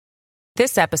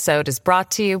This episode is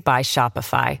brought to you by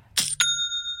Shopify.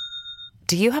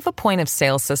 Do you have a point of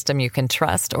sale system you can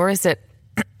trust, or is it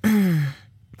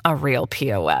a real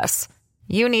POS?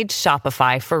 You need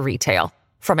Shopify for retail.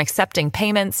 From accepting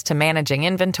payments to managing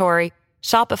inventory,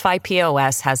 Shopify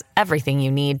POS has everything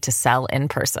you need to sell in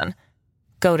person.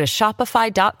 Go to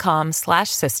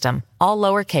shopify.com/system, all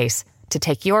lowercase, to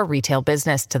take your retail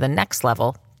business to the next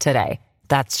level today.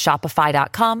 That's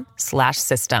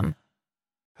shopify.com/system.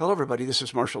 Hello, everybody. This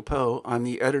is Marshall Poe. I'm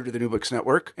the editor of the New Books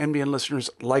Network. NBN listeners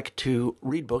like to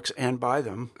read books and buy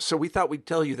them. So we thought we'd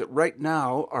tell you that right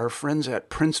now, our friends at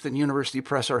Princeton University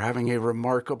Press are having a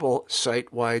remarkable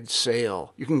site-wide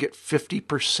sale. You can get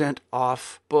 50%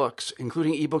 off books,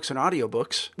 including ebooks and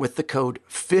audiobooks, with the code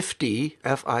 50,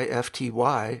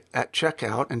 F-I-F-T-Y, at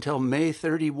checkout until May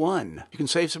 31. You can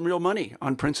save some real money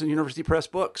on Princeton University Press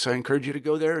books. I encourage you to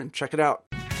go there and check it out.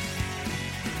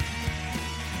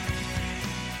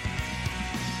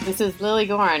 This is Lily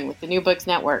Goren with the New Books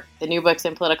Network, the New Books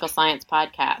in Political Science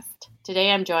podcast.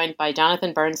 Today I'm joined by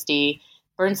Jonathan Bernstein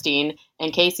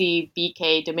and Casey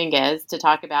B.K. Dominguez to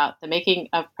talk about The Making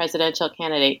of Presidential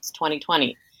Candidates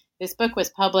 2020. This book was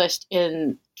published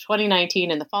in 2019,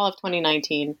 in the fall of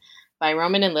 2019, by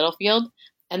Rowman and Littlefield,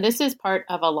 and this is part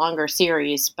of a longer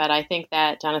series, but I think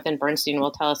that Jonathan Bernstein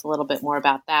will tell us a little bit more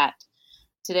about that.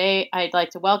 Today I'd like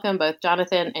to welcome both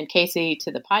Jonathan and Casey to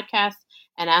the podcast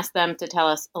and ask them to tell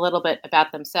us a little bit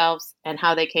about themselves and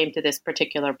how they came to this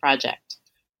particular project.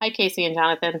 Hi, Casey and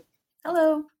Jonathan.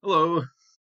 Hello. Hello.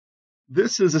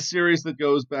 This is a series that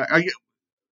goes back. I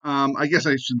guess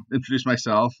I should introduce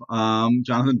myself.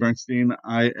 Jonathan Bernstein.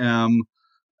 I am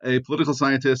a political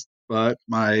scientist, but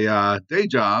my day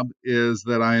job is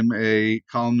that I'm a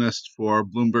columnist for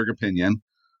Bloomberg Opinion.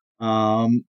 So I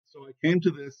came to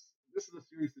this. This is a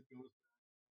series that goes, I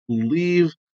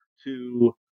believe,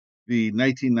 to the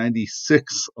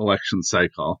 1996 election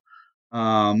cycle.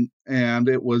 And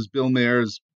it was Bill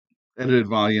Mayer's edited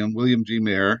volume, William G.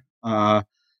 Mayer.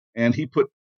 And he put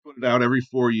it out every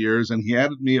 4 years, and he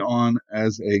added me on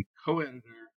as a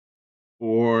co-editor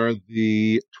for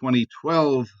the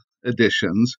 2012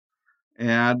 editions.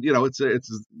 And, you know, it's a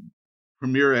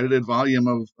premier edited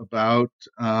volume about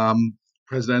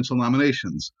presidential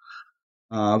nominations,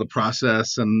 the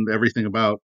process and everything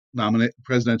about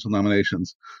presidential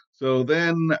nominations. So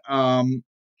then it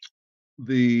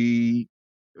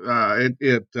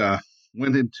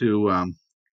went into,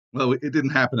 it didn't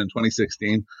happen in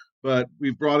 2016, but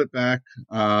we brought it back.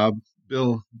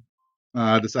 Bill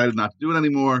decided not to do it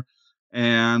anymore,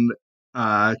 and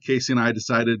Casey and I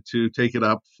decided to take it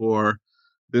up for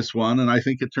this one, and I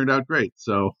think it turned out great.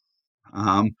 So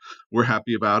we're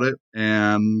happy about it.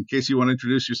 And Casey, you want to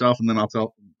introduce yourself, and then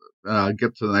I'll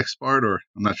get to the next part, or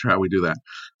I'm not sure how we do that.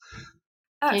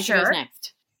 Sure.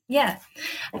 Next. Yeah.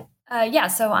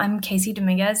 So I'm Casey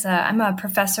Dominguez. I'm a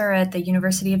professor at the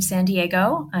University of San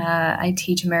Diego. I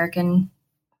teach American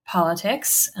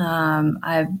politics.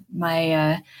 I've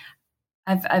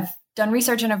done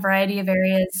research in a variety of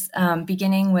areas,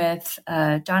 beginning with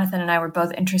Jonathan and I were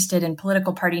both interested in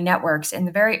political party networks in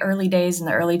the very early days, in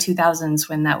the early 2000s,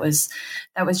 when that was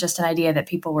just an idea that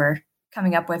people were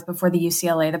coming up with before the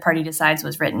UCLA The Party Decides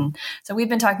was written. So we've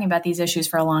been talking about these issues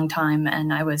for a long time,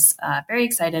 and I was very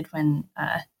excited when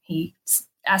he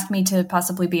asked me to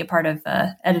possibly be a part of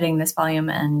editing this volume,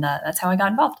 and that's how I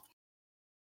got involved.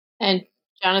 And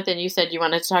Jonathan, you said you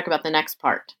wanted to talk about the next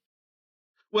part.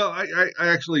 Well, I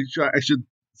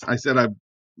said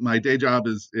my day job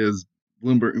is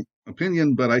Bloomberg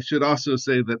Opinion, but I should also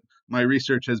say that my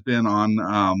research has been on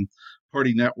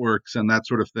party networks and that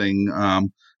sort of thing.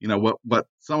 What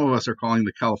some of us are calling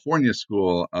the California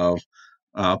School of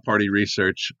Party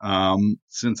Research.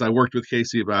 Since I worked with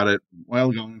Casey about it a while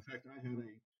ago, in fact, I had a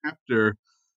chapter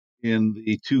in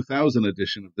the 2000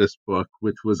 edition of this book,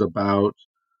 which was about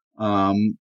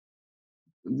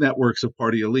networks of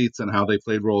party elites and how they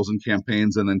played roles in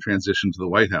campaigns and then transitioned to the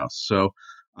White House. So,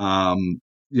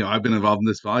 I've been involved in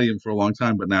this volume for a long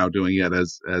time, but now doing it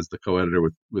as the co-editor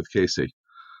with Casey.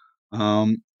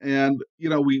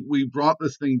 We brought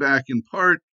this thing back in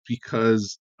part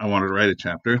because I wanted to write a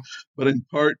chapter, but in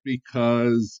part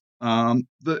because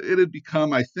it had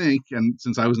become, I think, and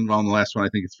since I was involved in the last one, I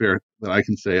think it's fair that I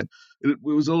can say it. It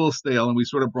was a little stale, and we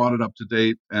sort of brought it up to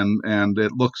date, and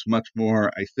it looks much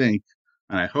more, I think,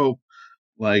 and I hope,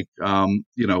 like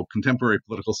contemporary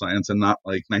political science and not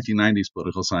like 1990s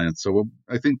political science. So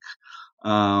I think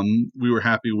we were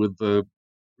happy with the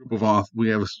group of authors. We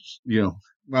have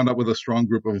wound up with a strong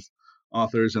group of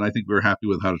authors, and I think we were happy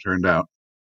with how it turned out.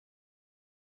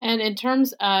 And in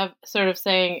terms of sort of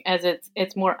saying, as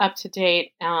it's more up to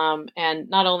date and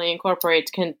not only incorporates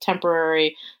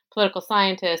contemporary political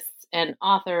scientists and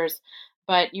authors,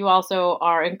 but you also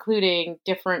are including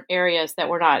different areas that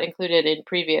were not included in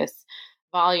previous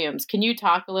volumes. Can you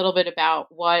talk a little bit about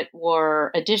what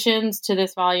were additions to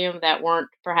this volume that weren't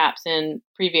perhaps in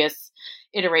previous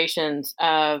iterations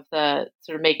of the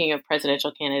sort of making of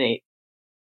presidential candidate?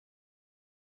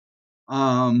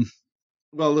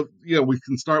 Well, we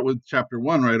can start with chapter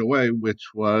 1 right away, which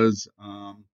was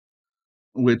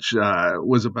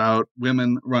about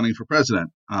women running for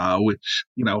president, which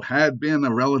had been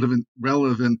a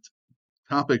relevant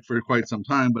topic for quite some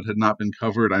time, but had not been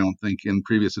covered, I don't think, in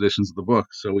previous editions of the book.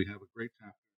 So we have a great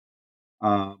chapter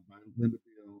by Linda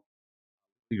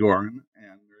Beale Gorin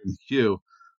and Mary McHugh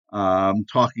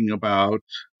talking about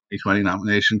a 20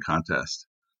 nomination contest.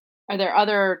 Are there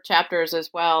other chapters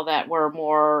as well that were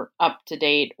more up to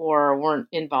date or weren't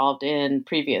involved in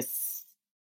previous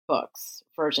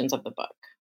versions of the book?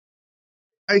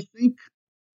 I think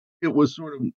it was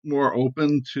sort of more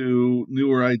open to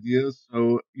newer ideas.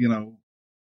 So,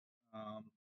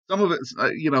 some of it,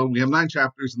 we have 9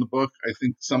 chapters in the book. I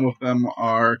think some of them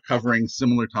are covering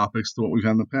similar topics to what we've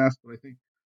had in the past, but I think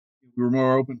we were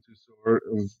more open to sort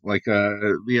of like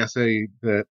the essay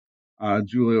that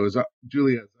Julia Azari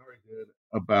did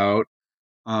about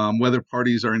whether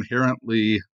parties are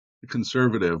inherently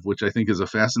conservative, which I think is a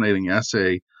fascinating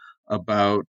essay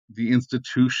about the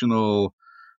institutional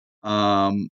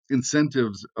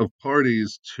incentives of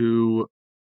parties to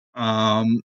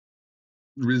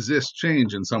resist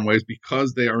change in some ways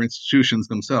because they are institutions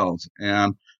themselves.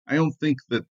 And I don't think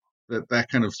that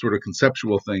kind of sort of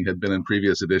conceptual thing had been in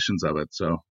previous editions of it.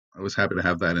 So I was happy to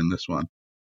have that in this one.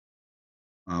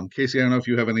 Casey, I don't know if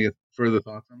you have any further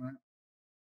thoughts on that.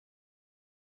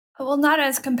 Well, not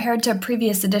as compared to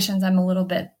previous editions. I'm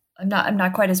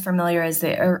not quite as familiar as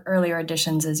the earlier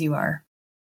editions as you are.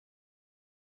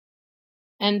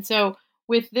 And so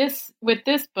with this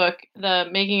book, the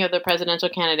making of the presidential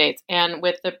candidates, and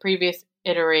with the previous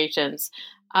iterations,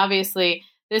 obviously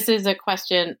this is a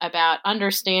question about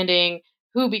understanding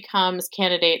who becomes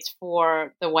candidates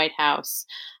for the White House.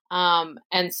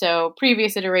 And so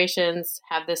previous iterations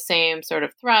have the same sort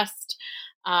of thrust.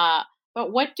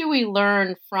 But what do we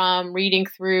learn from reading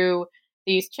through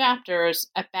these chapters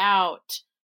about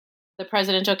the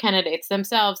presidential candidates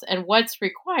themselves and what's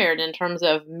required in terms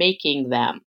of making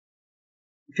them?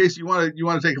 Casey, you want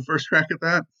to take a first crack at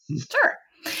that? Sure.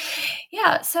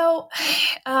 Yeah. So,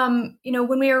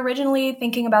 when we were originally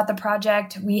thinking about the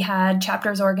project, we had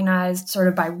chapters organized sort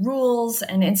of by rules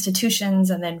and institutions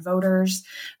and then voters.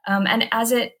 And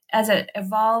as it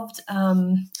evolved,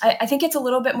 I think it's a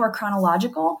little bit more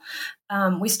chronological.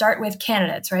 We start with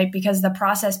candidates, right? Because the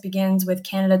process begins with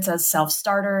candidates as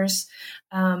self-starters.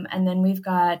 And then we've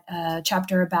got a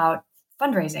chapter about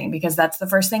fundraising, because that's the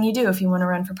first thing you do if you want to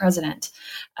run for president.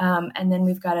 And then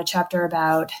we've got a chapter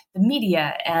about the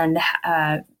media and,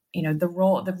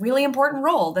 the really important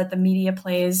role that the media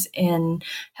plays in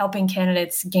helping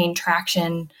candidates gain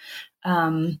traction,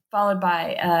 followed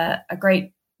by a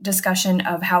great discussion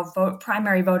of how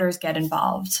primary voters get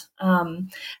involved. And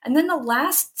then the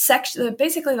last section,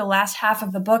 basically the last half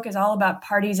of the book, is all about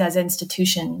parties as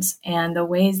institutions and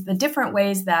the different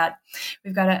ways that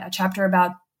we've got a chapter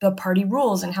about the party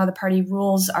rules and how the party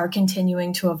rules are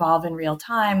continuing to evolve in real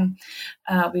time.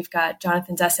 We've got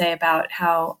Jonathan's essay about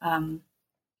how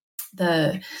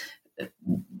the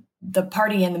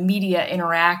party and the media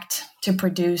interact to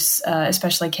produce,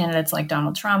 especially candidates like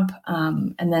Donald Trump.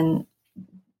 And then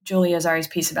Julia Azari's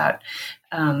piece about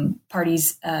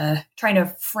parties trying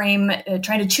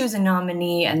to choose a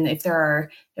nominee, and if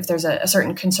there's a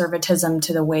certain conservatism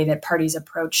to the way that parties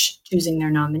approach choosing their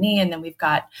nominee. And then we've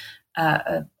got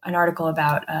an article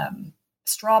about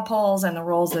straw polls and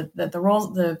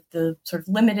the sort of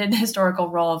limited historical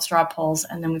role of straw polls.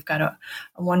 And then we've got a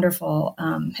wonderful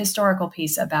historical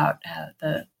piece about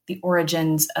the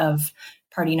origins of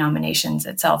party nominations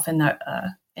itself in the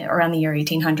around the year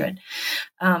 1800.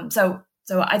 So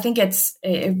I think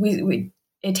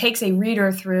it takes a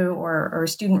reader through or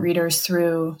student readers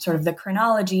through sort of the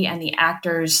chronology and the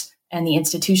actors and the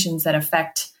institutions that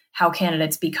affect how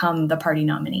candidates become the party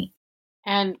nominee.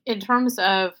 And in terms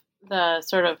of the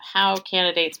sort of how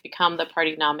candidates become the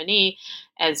party nominee,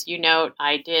 as you note,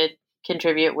 I did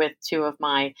contribute with two of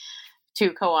my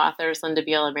two co-authors, Linda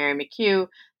Beale and Mary McHugh,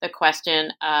 the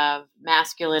question of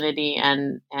masculinity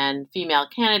and female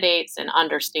candidates and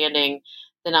understanding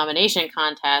the nomination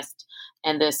contest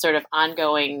and this sort of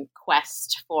ongoing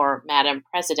quest for Madam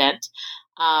President.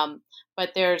 But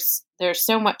but there's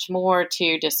so much more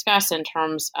to discuss in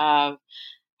terms of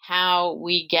how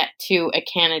we get to a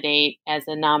candidate as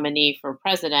a nominee for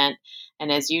president.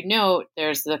 And as you note,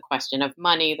 there's the question of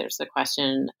money, there's the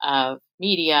question of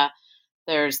media,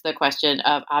 there's the question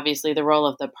of obviously the role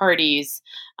of the parties.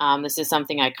 This is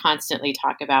something I constantly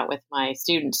talk about with my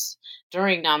students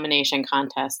during nomination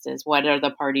contests, is what are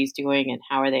the parties doing and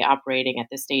how are they operating at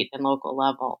the state and local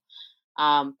level.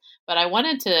 But I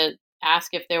wanted to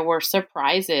ask if there were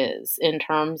surprises in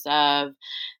terms of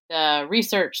the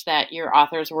research that your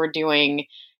authors were doing,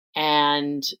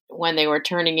 and when they were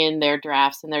turning in their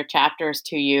drafts and their chapters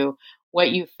to you, what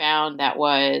you found that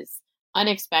was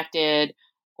unexpected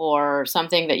or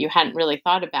something that you hadn't really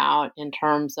thought about in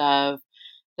terms of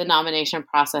the nomination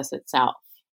process itself.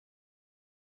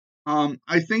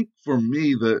 I think for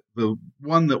me, the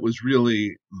one that was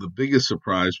really the biggest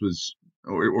surprise was,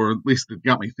 or at least that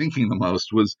got me thinking the most,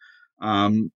 was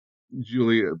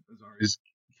Julia Azari's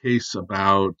case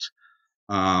about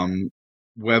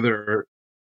whether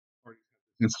parties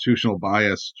have institutional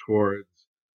bias towards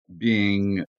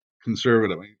being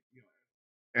conservative.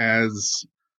 As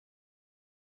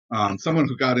someone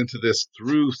who got into this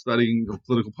through studying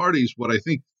political parties, what I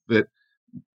think that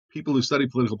people who study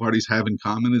political parties have in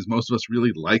common is most of us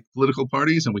really like political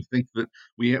parties, and we think that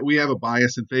we have a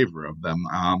bias in favor of them.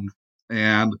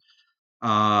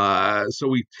 So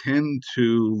we tend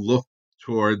to look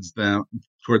towards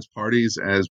parties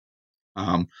as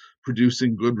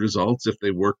producing good results if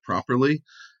they work properly.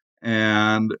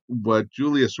 And what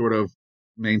Julia sort of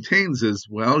maintains is,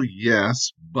 well,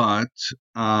 yes, but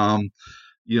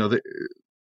the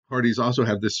parties also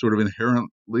have this sort of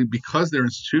inherently, because they're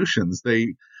institutions,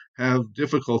 they have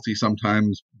difficulty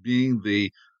sometimes being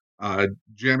the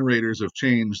generators of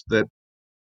change that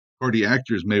party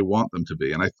actors may want them to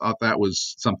be. And I thought that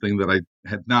was something that I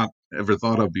had not ever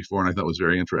thought of before, and I thought was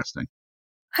very interesting.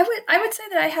 I would say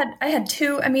that I had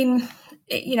two. I mean,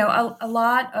 a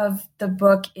lot of the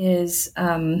book is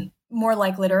more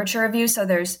like literature review, so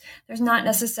there's not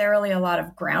necessarily a lot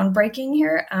of groundbreaking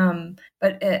here,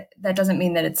 but that doesn't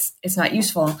mean that it's not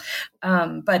useful.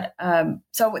 So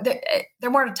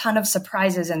there weren't a ton of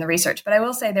surprises in the research, but I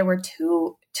will say there were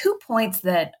two points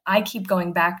that I keep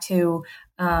going back to,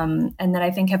 and that I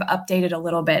think have updated a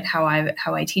little bit how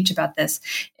I teach about this.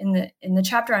 In the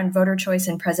chapter on voter choice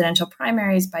in presidential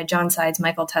primaries by John Sides,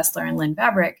 Michael Tesler, and Lynn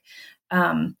Vavreck,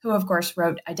 who of course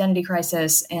wrote Identity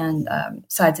Crisis, and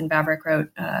Sides and Vavreck wrote.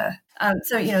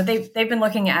 They've been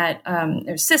looking at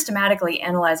systematically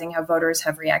analyzing how voters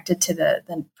have reacted to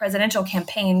the presidential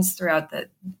campaigns throughout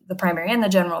the primary and the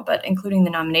general, but including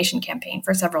the nomination campaign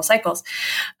for several cycles.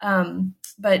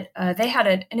 But they had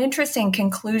an interesting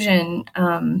conclusion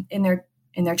in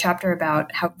their chapter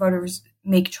about how voters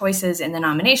make choices in the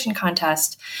nomination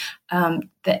contest,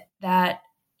 that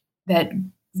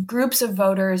groups of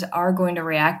voters are going to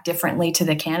react differently to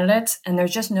the candidates, and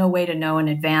there's just no way to know in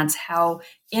advance how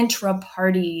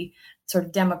intra-party sort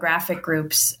of demographic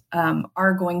groups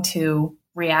are going to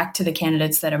react to the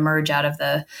candidates that emerge out of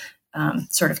the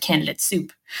sort of candidate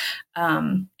soup.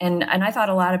 And I thought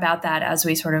a lot about that as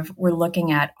we sort of were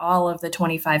looking at all of the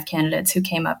 25 candidates who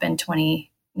came up in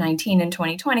 2019 and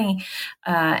 2020,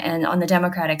 and on the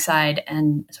Democratic side,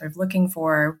 and sort of looking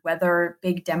for whether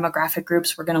big demographic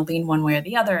groups were going to lean one way or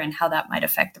the other and how that might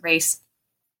affect the race.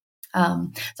 So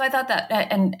I thought that,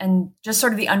 and just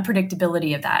sort of the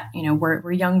unpredictability of that,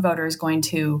 were young voters going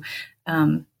to,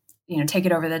 take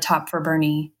it over the top for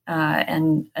Bernie,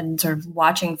 and sort of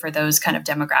watching for those kind of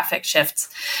demographic shifts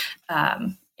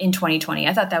in 2020.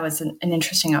 I thought that was an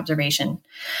interesting observation.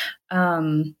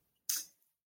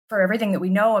 For everything that we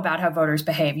know about how voters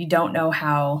behave, you don't know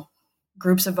how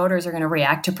groups of voters are going to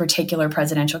react to particular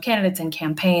presidential candidates and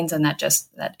campaigns, and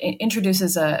that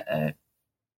introduces an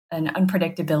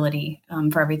unpredictability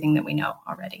for everything that we know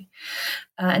already.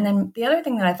 And then the other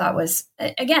thing that I thought was,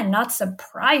 again, not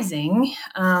surprising,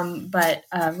 but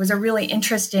was a really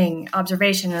interesting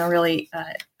observation and a really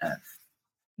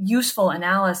useful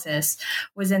analysis,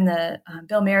 was in the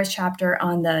Bill Mayer's chapter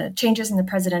on the changes in the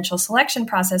presidential selection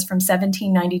process from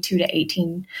 1792 to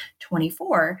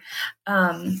 1824.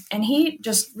 And he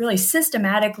just really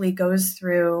systematically goes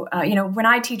through, when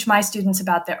I teach my students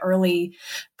about the early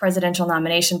presidential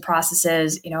nomination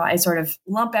processes, I sort of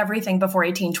lump everything before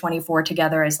 1824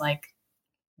 together as like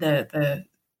the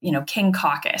King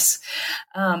caucus.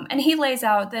 And he lays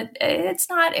out that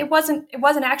it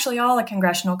wasn't actually all a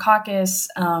congressional caucus.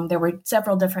 There were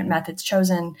several different methods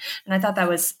chosen. And I thought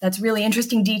that's really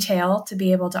interesting detail to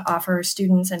be able to offer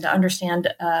students and to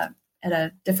understand at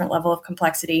a different level of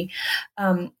complexity.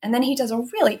 And then he does a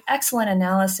really excellent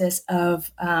analysis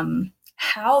of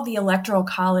how the Electoral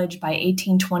College by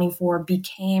 1824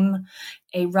 became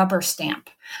a rubber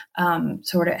stamp,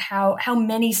 sort of how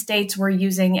many states were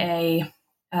using a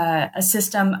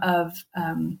system of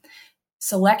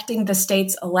selecting the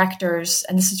state's electors,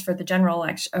 and this is for the general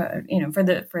election, for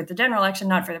the general election,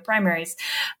 not for the primaries,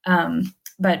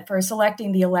 but for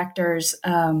selecting the electors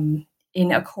in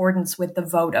accordance with the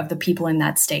vote of the people in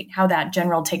that state, how that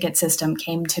general ticket system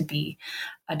came to be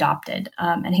adopted.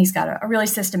 And he's got a really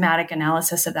systematic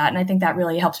analysis of that. And I think that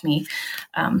really helps me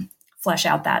flesh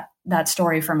out that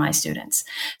story for my students.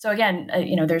 So again,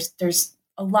 there's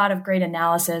a lot of great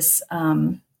analysis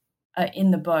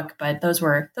in the book, but those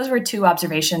were two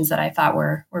observations that I thought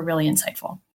were really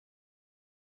insightful.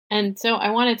 And so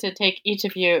I wanted to take each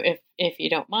of you, if you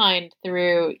don't mind,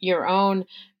 through your own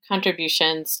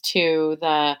contributions to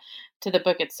the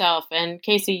book itself. And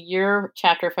Casey, your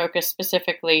chapter focused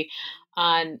specifically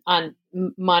on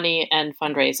money and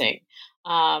fundraising.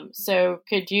 So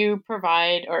could you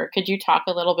provide, or could you talk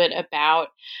a little bit about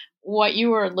what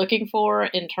you were looking for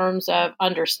in terms of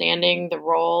understanding the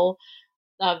role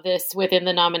of this within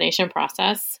the nomination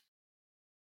process?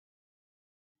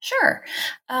 Sure.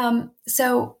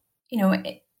 So,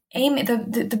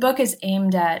 the book is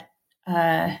aimed at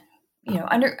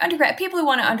undergrad people who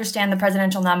want to understand the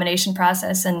presidential nomination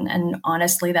process, and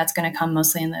honestly, that's going to come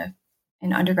mostly in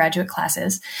undergraduate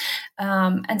classes.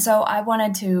 And so I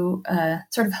wanted to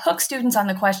sort of hook students on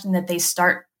the question that they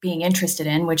start being interested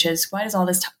in, which is, why does all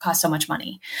this cost so much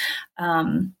money?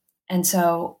 And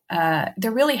so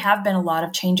there really have been a lot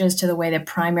of changes to the way that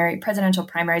presidential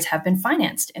primaries have been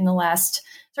financed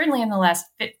certainly in the last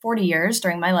 40 years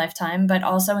during my lifetime, but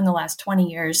also in the last 20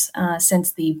 years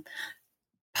since the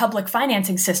public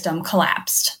financing system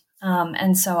collapsed.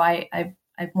 And so I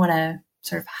want to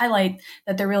sort of highlight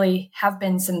that there really have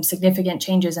been some significant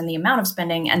changes in the amount of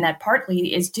spending, and that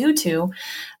partly is due to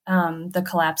the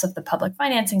collapse of the public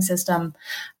financing system.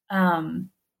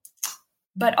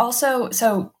 But also,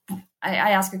 so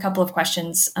I ask a couple of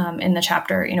questions in the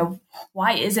chapter.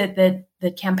 Why is it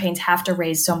that campaigns have to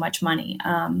raise so much money?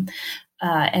 And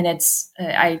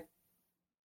I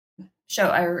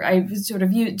sort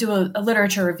of do a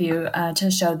literature review to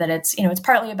show that it's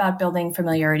partly about building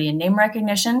familiarity and name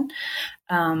recognition.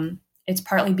 It's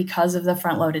partly because of the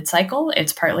front-loaded cycle.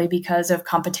 It's partly because of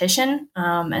competition.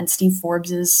 And Steve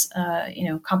Forbes's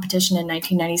competition in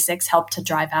 1996 helped to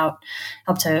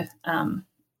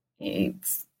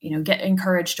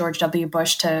encourage George W.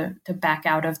 Bush to back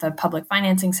out of the public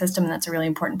financing system. And that's a really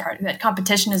important part. That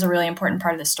competition is a really important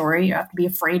part of the story. You have to be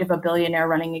afraid of a billionaire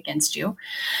running against you.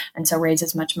 And so raise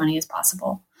as much money as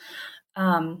possible.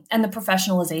 And the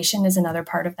professionalization is another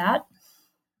part of that.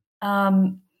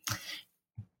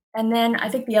 And then I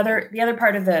think the other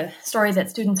part of the story that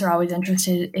students are always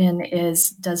interested in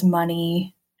is, does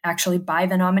money actually buy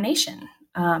the nomination?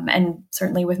 And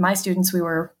certainly with my students, we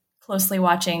were closely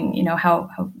watching, how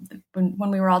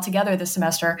when we were all together this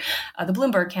semester, the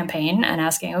Bloomberg campaign, and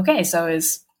asking, okay, so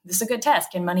is this a good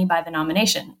test? Can money buy the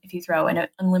nomination if you throw an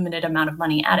unlimited amount of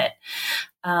money at it?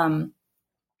 And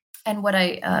what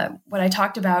I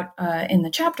talked about in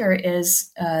the chapter is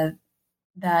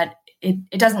that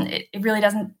it really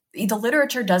doesn't. The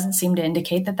literature doesn't seem to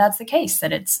indicate that that's the case.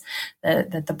 That it's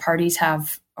that the parties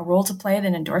have a role to play,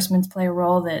 that endorsements play a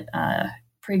role, that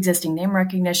pre-existing name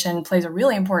recognition plays a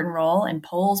really important role, and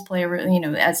polls play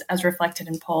as reflected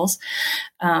in polls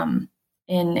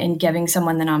in giving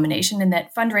someone the nomination, and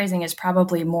that fundraising is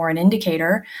probably more an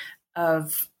indicator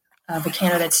of a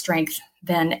candidate's strength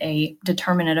than a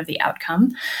determinant of the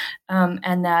outcome,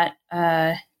 and that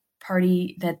the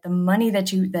money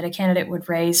that a candidate would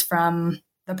raise from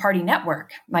the party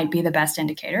network might be the best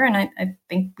indicator. And I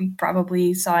think we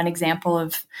probably saw an example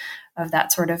of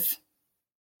that sort of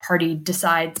party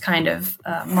decides kind of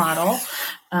model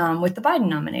with the Biden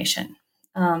nomination.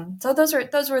 So those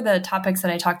were the topics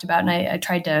that I talked about, and I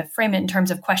tried to frame it in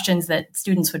terms of questions that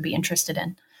students would be interested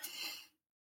in.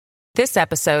 This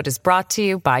episode is brought to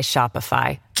you by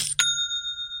Shopify.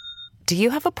 Do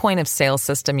you have a point of sale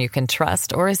system you can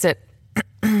trust, or is it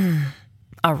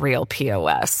a real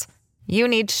POS? You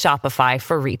need Shopify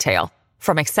for retail.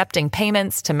 From accepting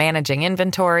payments to managing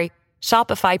inventory,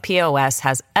 Shopify POS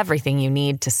has everything you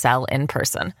need to sell in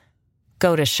person.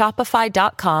 Go to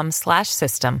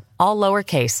shopify.com/system, all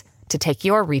lowercase, to take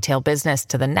your retail business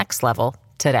to the next level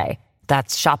today.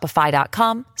 That's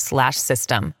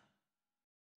shopify.com/system.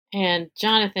 And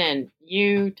Jonathan,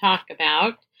 you talk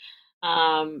about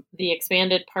the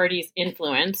expanded party's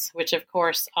influence, which of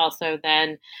course also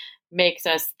then makes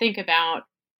us think about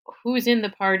who's in the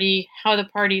party, how the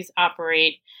parties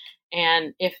operate,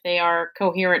 and if they are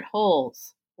coherent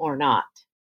wholes. or not?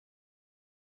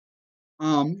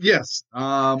 Yes.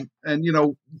 And,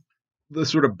 the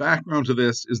sort of background to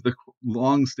this is the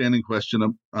long-standing question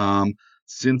of,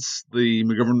 since the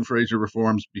McGovern-Fraser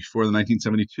reforms before the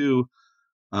 1972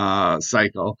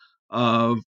 cycle,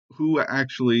 of who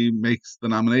actually makes the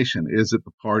nomination. Is it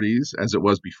the parties, as it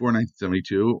was before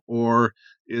 1972, or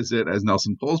is it, as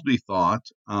Nelson Polsby thought,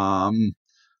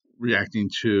 reacting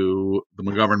to the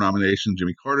McGovern nomination,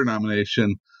 Jimmy Carter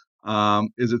nomination,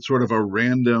 is it sort of a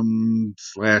random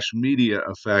 / media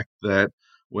effect that,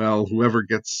 well, whoever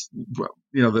gets,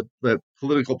 that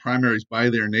political primaries by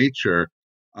their nature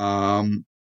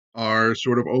are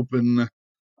sort of open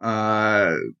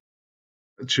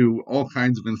to all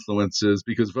kinds of influences,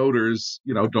 because voters,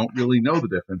 don't really know the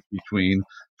difference between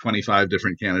 25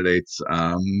 different candidates,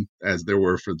 as there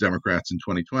were for Democrats in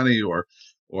 2020,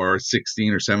 or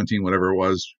 16 or 17, whatever it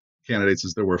was, candidates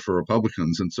as there were for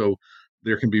Republicans. And so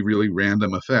there can be really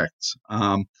random effects.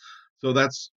 So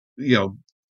that's,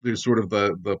 there's sort of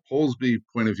the Polsby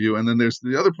point of view. And then there's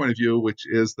the other point of view, which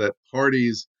is that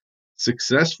parties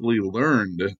successfully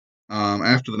learned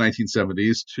after the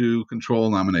 1970s to control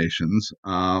nominations,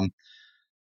 and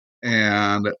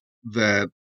that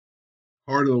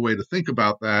part of the way to think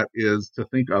about that is to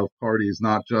think of parties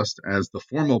not just as the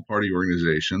formal party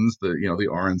organizations, the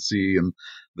RNC and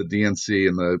the DNC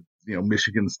and the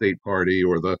Michigan State Party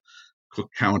or the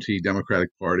Cook County Democratic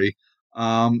Party,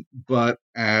 but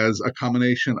as a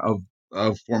combination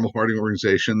of formal party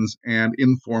organizations and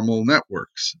informal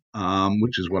networks,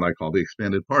 which is what I call the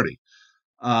expanded party.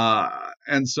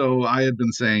 And so I had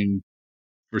been saying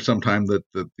for some time that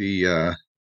the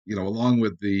along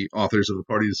with the authors of the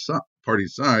party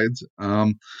sides,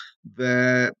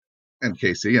 that, and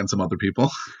Casey and some other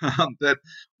people, that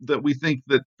we think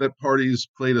that parties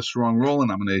played a strong role in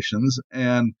nominations,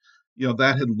 and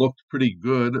that had looked pretty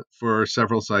good for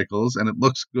several cycles, and it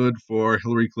looks good for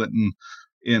Hillary Clinton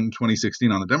in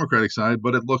 2016 on the Democratic side,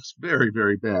 but it looks very,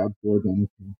 very bad for Donald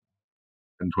Trump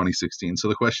in 2016. So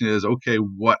the question is, okay,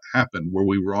 what happened? Were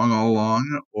we wrong all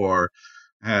along, or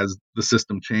has the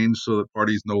system changed so that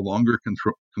parties no longer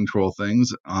control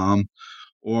things?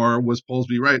 Or was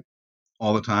Polsby right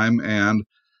all the time, and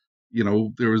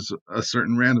there was a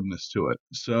certain randomness to it?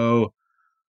 So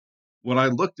what I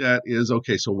looked at is,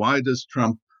 okay, so why does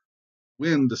Trump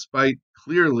win despite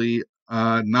clearly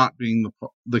not being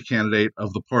the candidate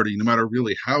of the party, no matter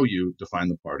really how you define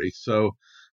the party? So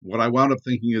what I wound up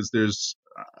thinking is there's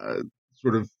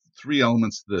sort of three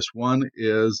elements to this. One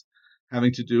is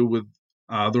having to do with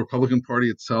the Republican Party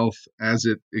itself as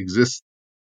it exists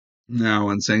now,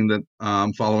 and saying that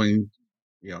following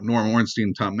Norm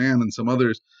Ornstein, Tom Mann, and some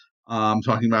others,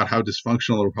 talking about how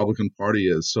dysfunctional the Republican Party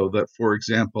is. So that, for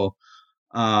example,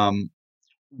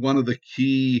 one of the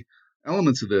key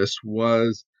elements of this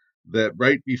was that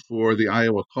right before the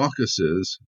Iowa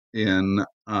caucuses in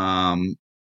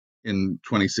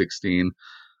 2016,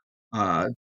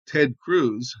 Ted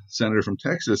Cruz, senator from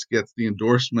Texas, gets the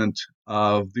endorsement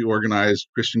of the organized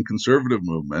Christian conservative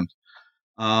movement,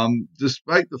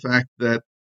 despite the fact that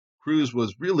Cruz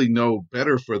was really no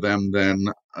better for them than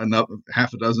another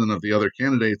half a dozen of the other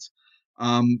candidates.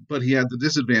 But he had the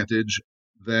disadvantage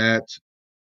that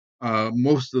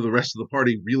most of the rest of the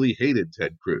party really hated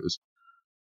Ted Cruz.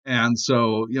 And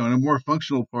so, in a more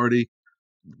functional party,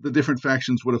 the different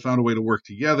factions would have found a way to work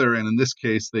together. And in this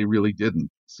case, they really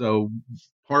didn't. So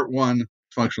part one,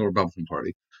 functional Republican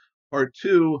Party. Part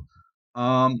two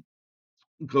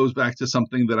goes back to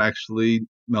something that actually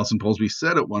Nelson Polsby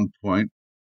said at one point,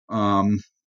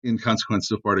 in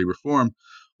consequence of party reform,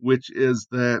 which is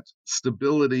that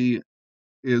stability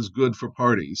is good for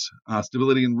parties.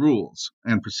 Stability in rules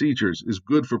and procedures is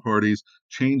good for parties.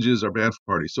 Changes are bad for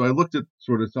parties. So I looked at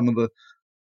sort of some of the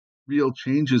real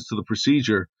changes to the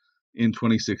procedure in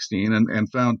 2016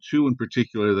 and found two in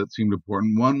particular that seemed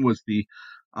important. One was the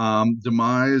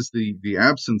demise, the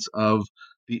absence of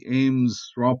the Ames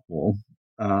straw poll,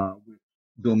 which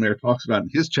Bill Mayer talks about in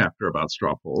his chapter about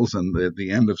straw polls, and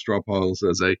the end of straw polls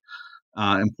as a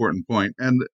important point.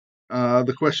 And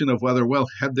the question of whether,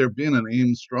 had there been an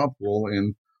Ames straw poll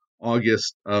in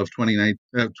August of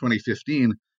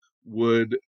 2015,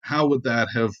 how would that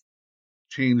have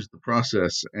changed the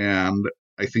process? And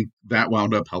I think that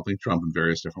wound up helping Trump in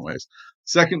various different ways.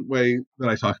 Second way that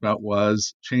I talked about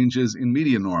was changes in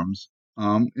media norms,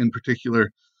 in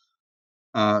particular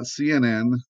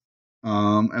CNN,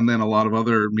 and then a lot of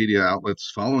other media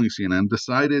outlets following CNN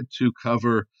decided to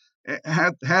cover,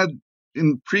 had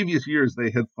in previous years,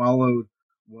 they had followed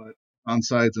what On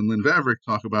Sides and Lynn Vavreck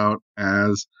talk about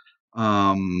as,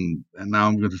 and now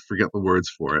I'm going to forget the words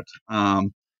for it,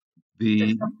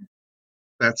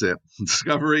 That's it.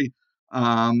 Discovery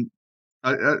of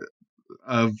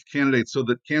candidates, so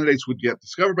that candidates would get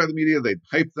discovered by the media, they'd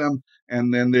hype them,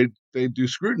 and then they'd do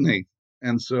scrutiny,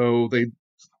 and so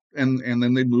and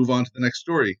then they'd move on to the next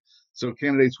story. So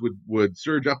candidates would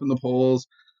surge up in the polls,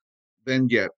 then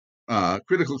get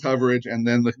critical coverage, and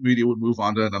then the media would move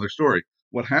on to another story.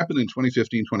 What happened in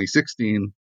 2015,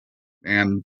 2016,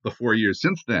 and the 4 years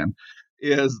since then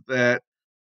is that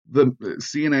the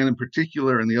CNN in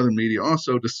particular and the other media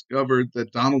also discovered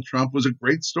that Donald Trump was a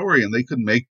great story, and they could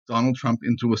make Donald Trump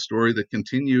into a story that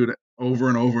continued over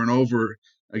and over and over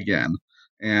again.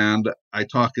 And I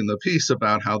talk in the piece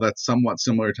about how that's somewhat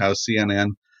similar to how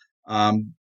CNN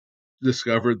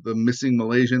discovered the missing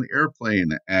Malaysian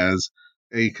airplane as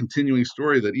a continuing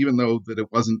story, that even though that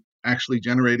it wasn't actually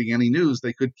generating any news,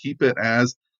 they could keep it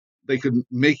as they could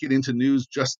make it into news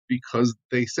just because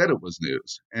they said it was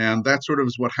news. And that sort of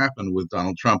is what happened with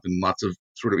Donald Trump in lots of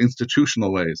sort of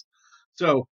institutional ways.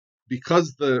 So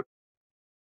because the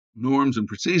norms and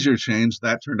procedures changed,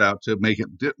 that turned out to make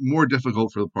it more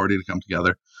difficult for the party to come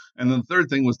together. And then the third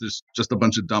thing was there's just a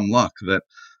bunch of dumb luck that,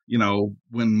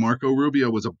 when Marco Rubio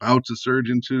was about to surge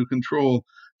into control,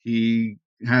 he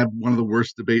had one of the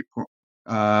worst debate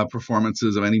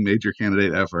performances of any major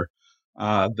candidate ever.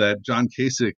 That John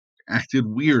Kasich acted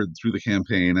weird through the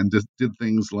campaign and just did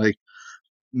things like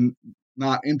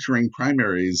not entering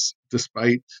primaries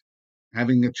despite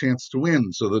having a chance to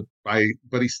win,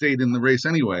 but he stayed in the race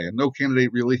anyway. And no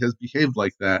candidate really has behaved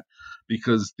like that,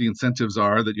 because the incentives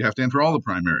are that you have to enter all the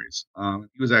primaries.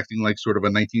 He was acting like sort of a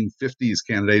 1950s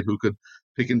candidate who could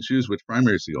pick and choose which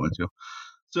primaries to go into.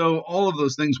 So all of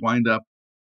those things wind up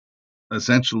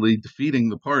essentially defeating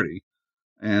the party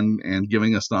and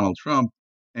giving us Donald Trump.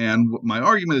 And my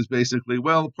argument is basically,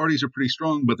 well, the parties are pretty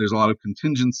strong, but there's a lot of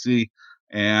contingency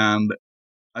and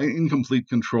incomplete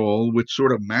control, which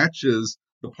sort of matches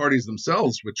the parties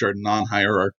themselves, which are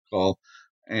non-hierarchical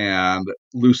and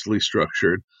loosely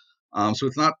structured. So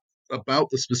it's not about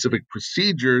the specific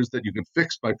procedures that you can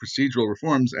fix by procedural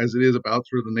reforms, as it is about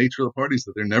sort of the nature of the parties,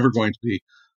 that they're never going to be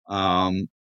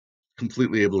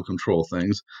completely able to control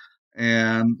things.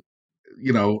 And,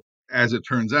 as it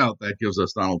turns out, that gives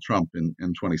us Donald Trump in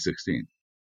 2016.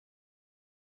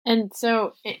 And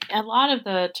so a lot of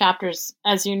the chapters,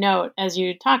 as you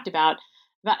talked about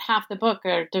half the book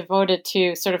are devoted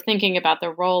to sort of thinking about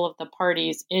the role of the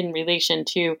parties in relation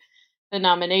to the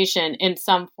nomination in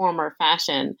some form or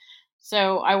fashion.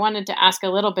 So I wanted to ask a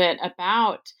little bit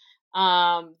about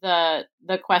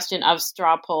the question of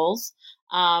straw polls,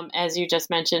 as you just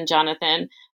mentioned, Jonathan,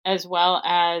 as well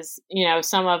as,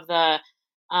 some of the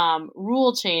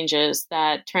rule changes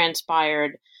that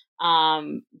transpired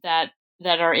that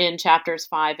are in chapters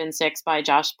 5 and 6 by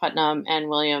Josh Putnam and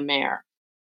William Mayer.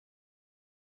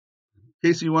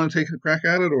 Casey, you want to take a crack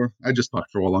at it, or I just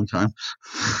talked for a long time?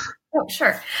 Oh,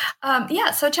 sure.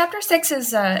 So chapter 6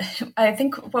 is, I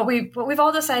think, what we've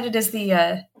all decided is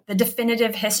the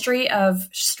definitive history of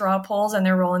straw polls and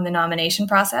their role in the nomination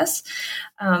process,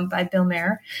 by Bill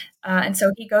Mayer. And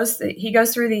so he goes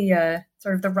through the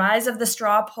sort of the rise of the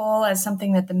straw poll as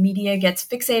something that the media gets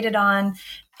fixated on,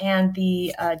 and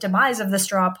the demise of the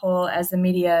straw poll as the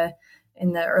media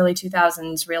in the early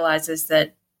 2000s realizes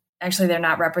that actually they're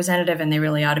not representative and they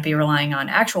really ought to be relying on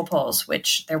actual polls,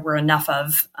 which there were enough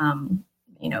of,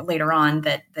 later on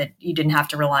that you didn't have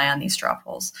to rely on these straw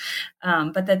polls,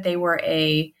 but that they were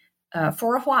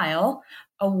for a while,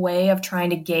 a way of trying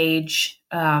to gauge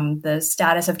the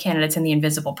status of candidates in the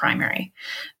invisible primary.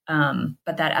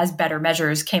 But that as better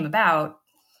measures came about,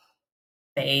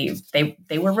 they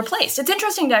were replaced. It's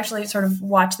interesting to actually sort of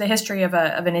watch the history of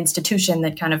an institution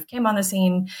that kind of came on the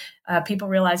scene. People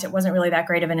realized it wasn't really that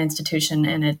great of an institution,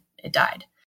 and it died.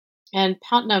 And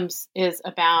Putnam's is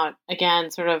about,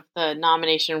 again, sort of the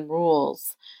nomination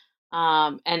rules,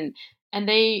 and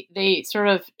they sort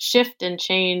of shift and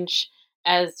change,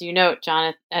 as you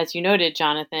noted,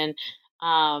 Jonathan,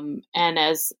 and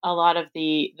as a lot of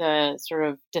the sort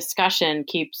of discussion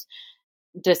keeps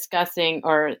discussing,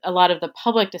 or a lot of the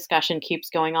public discussion keeps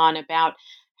going on about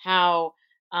how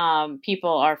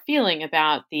people are feeling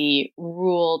about the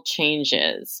rule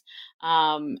changes.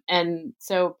 And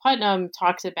so Putnam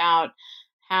talks about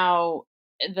how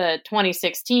the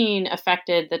 2016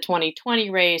 affected the 2020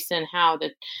 race, and how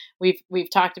we've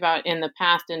talked about in the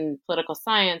past in political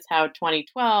science how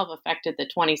 2012 affected the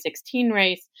 2016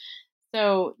 race.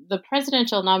 So the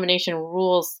presidential nomination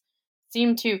rules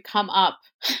seem to come up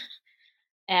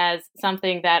as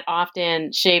something that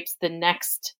often shapes the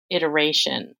next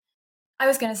iteration. I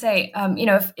was going to say,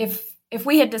 if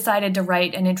we had decided to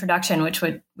write an introduction, which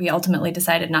we ultimately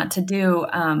decided not to do,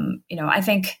 I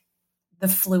think the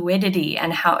fluidity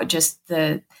and how just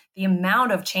the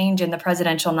amount of change in the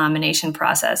presidential nomination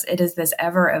process. It is this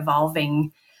ever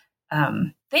evolving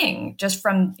thing, just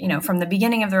from the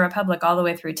beginning of the Republic all the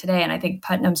way through today. And I think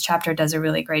Putnam's chapter does a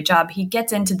really great job. He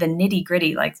gets into the nitty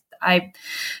gritty, like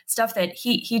stuff that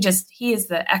he is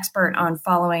the expert on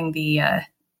following the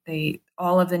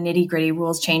all of the nitty gritty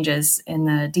rules changes in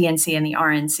the DNC and the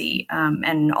RNC,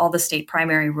 and all the state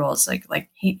primary rules. Like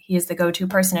he is the go-to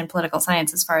person in political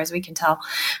science, as far as we can tell.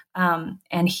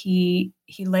 And he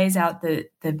lays out the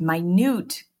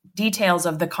minute details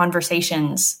of the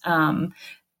conversations.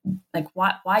 Like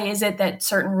why is it that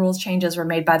certain rules changes were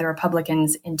made by the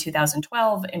Republicans in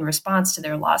 2012 in response to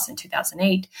their loss in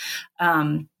 2008,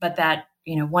 but that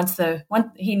once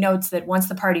he notes that once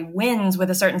the party wins with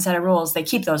a certain set of rules, they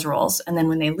keep those rules, and then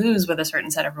when they lose with a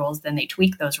certain set of rules, then they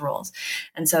tweak those rules.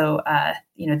 And so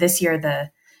this year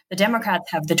the Democrats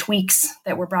have the tweaks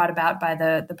that were brought about by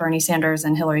the Bernie Sanders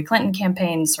and Hillary Clinton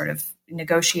campaigns, sort of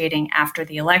negotiating after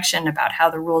the election about how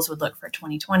the rules would look for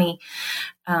 2020,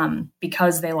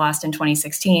 because they lost in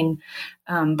 2016.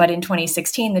 But in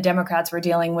 2016, the Democrats were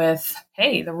dealing with,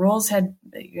 hey, the rules had,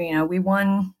 we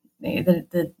won,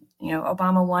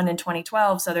 Obama won in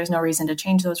 2012, so there's no reason to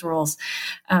change those rules.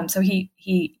 So he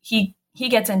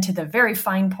gets into the very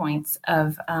fine points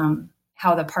of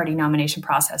how the party nomination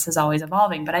process is always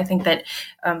evolving. But I think that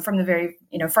from the very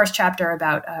first chapter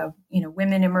about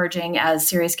women emerging as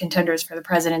serious contenders for the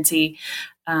presidency,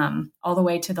 all the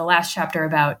way to the last chapter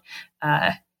about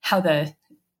how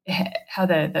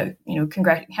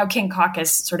King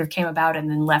Caucus sort of came about and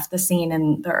then left the scene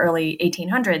in the early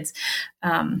 1800s.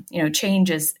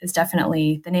 Change is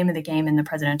definitely the name of the game in the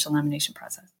presidential nomination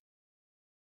process.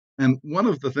 And one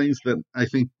of the things that I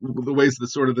think the ways that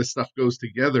sort of this stuff goes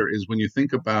together is when you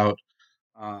think about,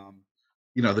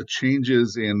 the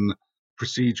changes in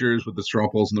procedures with the straw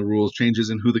polls and the rules, changes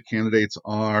in who the candidates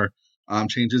are,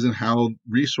 changes in how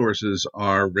resources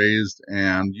are raised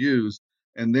and used.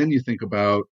 And then you think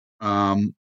about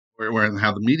where and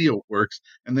how the media works.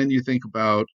 And then you think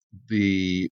about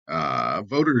the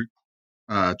voter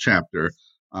chapter,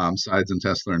 Sides and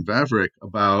Tesler and Vavrick,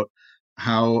 about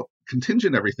how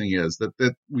contingent everything is,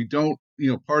 that we don't,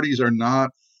 parties are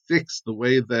not fixed the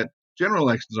way that general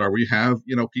elections are, where you have,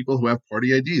 people who have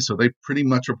party IDs, so they pretty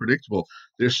much are predictable.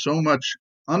 There's so much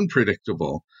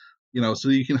unpredictable, so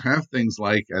you can have things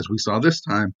like, as we saw this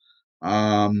time,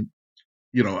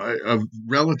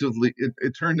 relatively,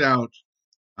 it turned out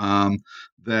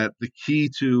that the key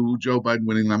to Joe Biden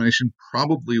winning the nomination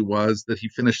probably was that he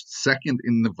finished second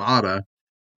in Nevada,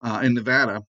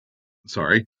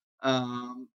 sorry,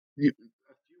 a few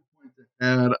points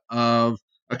ahead of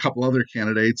a couple other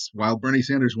candidates, while Bernie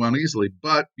Sanders won easily.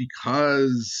 But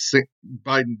because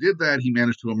Biden did that, he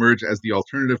managed to emerge as the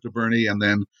alternative to Bernie, and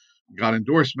then got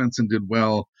endorsements and did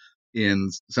well in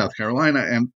South Carolina.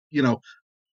 And,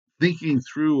 thinking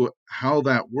through how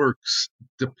that works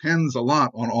depends a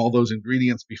lot on all those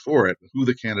ingredients before it, who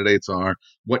the candidates are,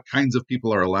 what kinds of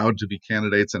people are allowed to be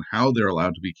candidates, and how they're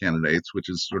allowed to be candidates, which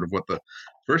is sort of what the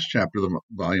first chapter of the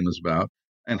volume is about,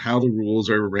 and how the rules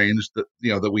are arranged, that,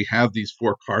 that we have these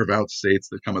 4 carve-out states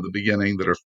that come at the beginning that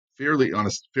are on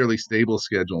a fairly stable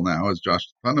schedule now, as Josh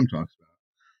Putnam talks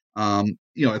about,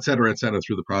 et cetera,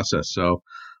 through the process. So,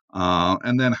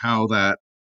 and then how that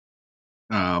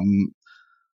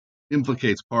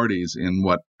implicates parties in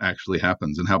what actually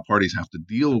happens, and how parties have to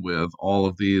deal with all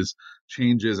of these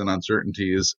changes and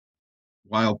uncertainties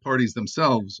while parties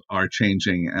themselves are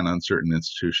changing and uncertain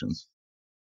institutions.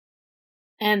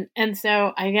 And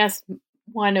so I guess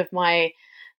one of my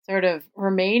sort of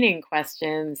remaining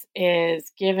questions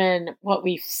is, given what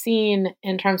we've seen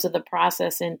in terms of the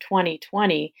process in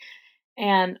 2020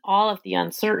 and all of the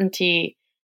uncertainty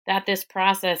that this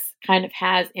process kind of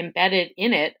has embedded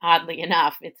in it, oddly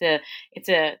enough, it's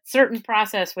a certain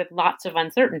process with lots of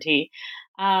uncertainty.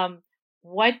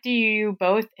 What do you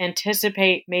both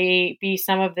anticipate may be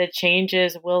some of the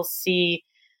changes we'll see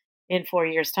in 4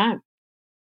 years' time?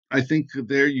 I think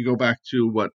there you go back to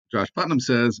what Josh Putnam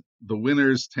says. The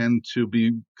winners tend to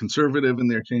be conservative in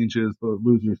their changes. The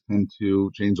losers tend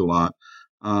to change a lot.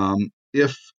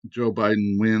 If Joe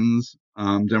Biden wins,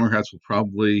 Democrats will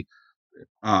probably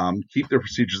keep their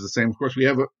procedures the same. Of course,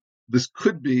 this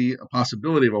could be a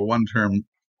possibility of a one-term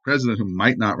president who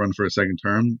might not run for a second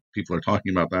term. People are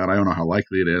talking about that. I don't know how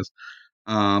likely it is.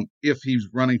 If he's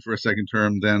running for a second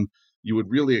term, then you would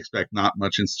really expect not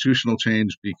much institutional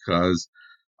change, because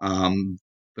the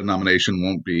nomination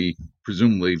won't be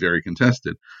presumably very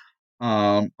contested.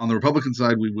 On the Republican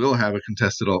side, we will have a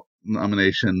contested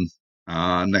nomination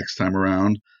next time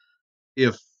around.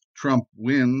 If Trump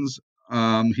wins,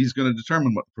 he's going to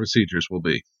determine what the procedures will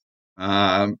be.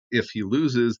 If he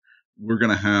loses, we're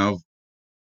going to have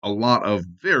a lot of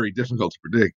very difficult to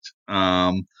predict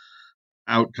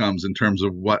outcomes in terms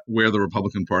of where the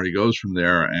Republican Party goes from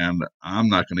there, and I'm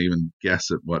not going to even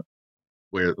guess at what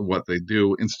they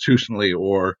do institutionally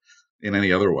or in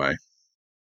any other way.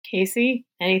 Casey,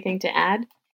 anything to add?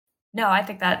 No, I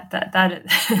think that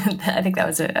I think that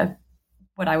was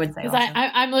what I would say.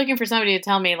 I'm looking for somebody to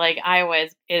tell me like Iowa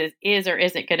is or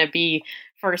isn't going to be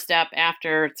first up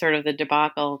after sort of the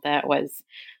debacle that was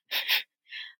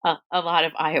a lot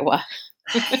of Iowa.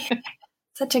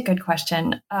 Such a good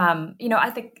question.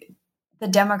 I think the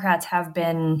Democrats have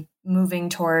been moving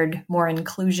toward more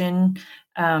inclusion,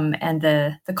 and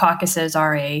the caucuses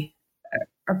are a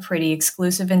pretty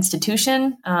exclusive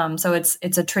institution. So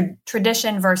it's a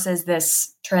tradition versus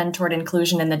this trend toward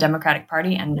inclusion in the Democratic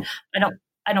Party, and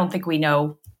I don't think we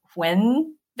know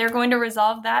when they're going to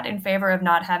resolve that in favor of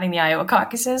not having the Iowa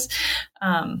caucuses.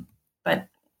 But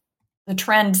the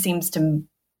trend seems to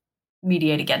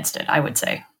mediate against it, I would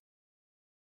say.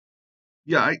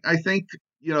 Yeah, I think,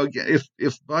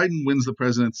 if Biden wins the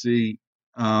presidency,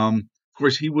 of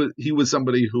course he was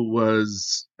somebody who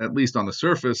was, at least on the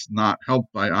surface, not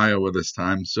helped by Iowa this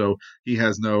time, so he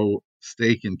has no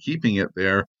stake in keeping it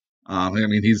there.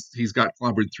 He's got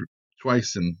clobbered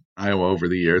twice in Iowa over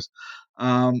the years,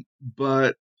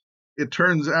 but it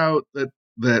turns out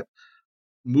that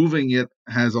moving it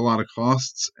has a lot of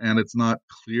costs, and it's not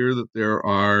clear that there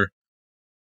are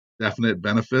definite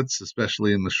benefits,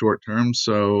 especially in the short term.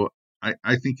 So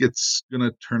I think it's going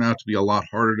to turn out to be a lot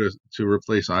harder to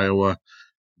replace Iowa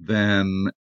than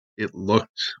it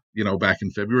looked, back in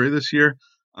February this year.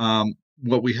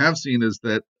 What we have seen is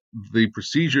that the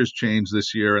procedures changed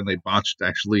this year, and they botched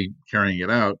actually carrying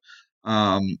it out.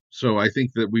 So I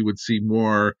think that we would see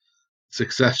more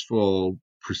successful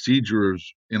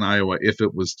procedures in Iowa if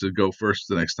it was to go first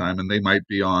the next time, and they might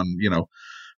be on,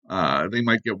 they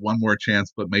might get one more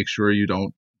chance, but make sure you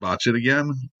don't botch it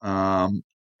again,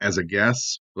 as a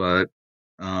guess. But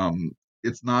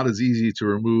it's not as easy to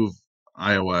remove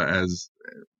Iowa as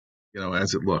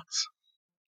it looks.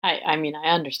 I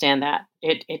understand that.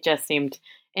 It just seemed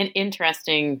an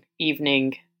interesting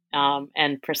evening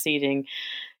and proceeding,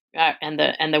 and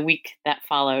the week that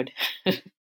followed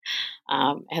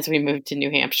as we moved to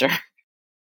New Hampshire.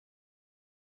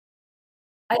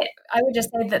 I would just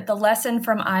say that the lesson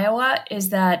from Iowa is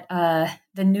that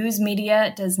the news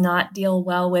media does not deal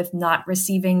well with not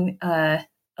receiving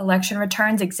election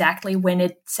returns exactly when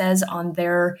it says on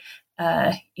their,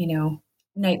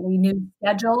 nightly news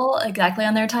schedule, exactly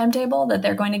on their timetable that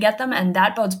they're going to get them. And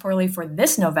that bodes poorly for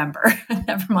this November.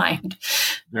 Never mind.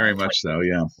 Very much so,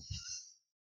 yeah.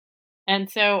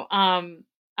 And so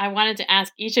I wanted to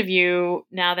ask each of you,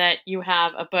 now that you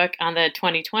have a book on the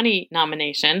 2020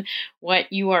 nomination,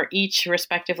 what you are each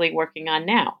respectively working on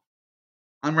now.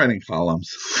 I'm writing columns.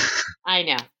 I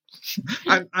know.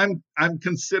 I'm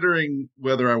considering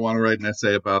whether I want to write an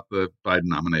essay about the Biden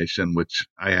nomination, which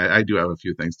I do have a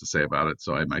few things to say about it,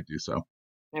 so I might do so.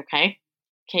 Okay.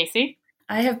 Casey?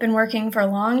 I have been working for a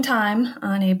long time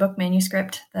on a book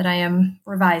manuscript that I am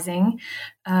revising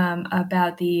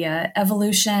about the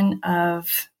evolution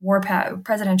of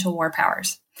presidential war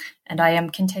powers. And I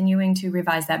am continuing to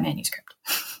revise that manuscript.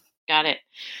 Got it.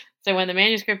 So when the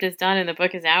manuscript is done and the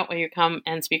book is out, will you come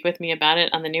and speak with me about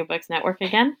it on the New Books Network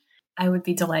again? I would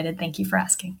be delighted. Thank you for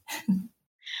asking.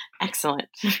 Excellent.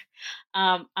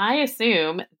 I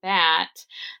assume that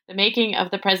the Making of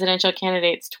the Presidential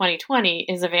Candidates 2020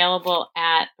 is available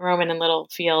at Rowman and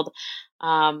Littlefield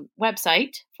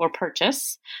website for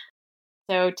purchase.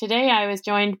 So today I was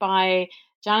joined by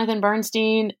Jonathan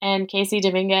Bernstein and Casey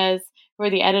Dominguez, who are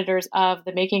the editors of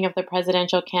The Making of the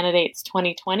Presidential Candidates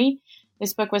 2020.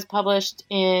 This book was published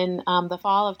in the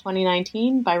fall of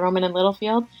 2019 by Rowman and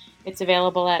Littlefield. It's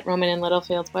available at Rowman and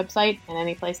Littlefield's website and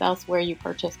any place else where you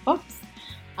purchase books.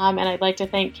 And I'd like to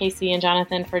thank Casey and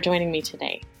Jonathan for joining me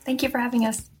today. Thank you for having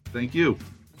us. Thank you.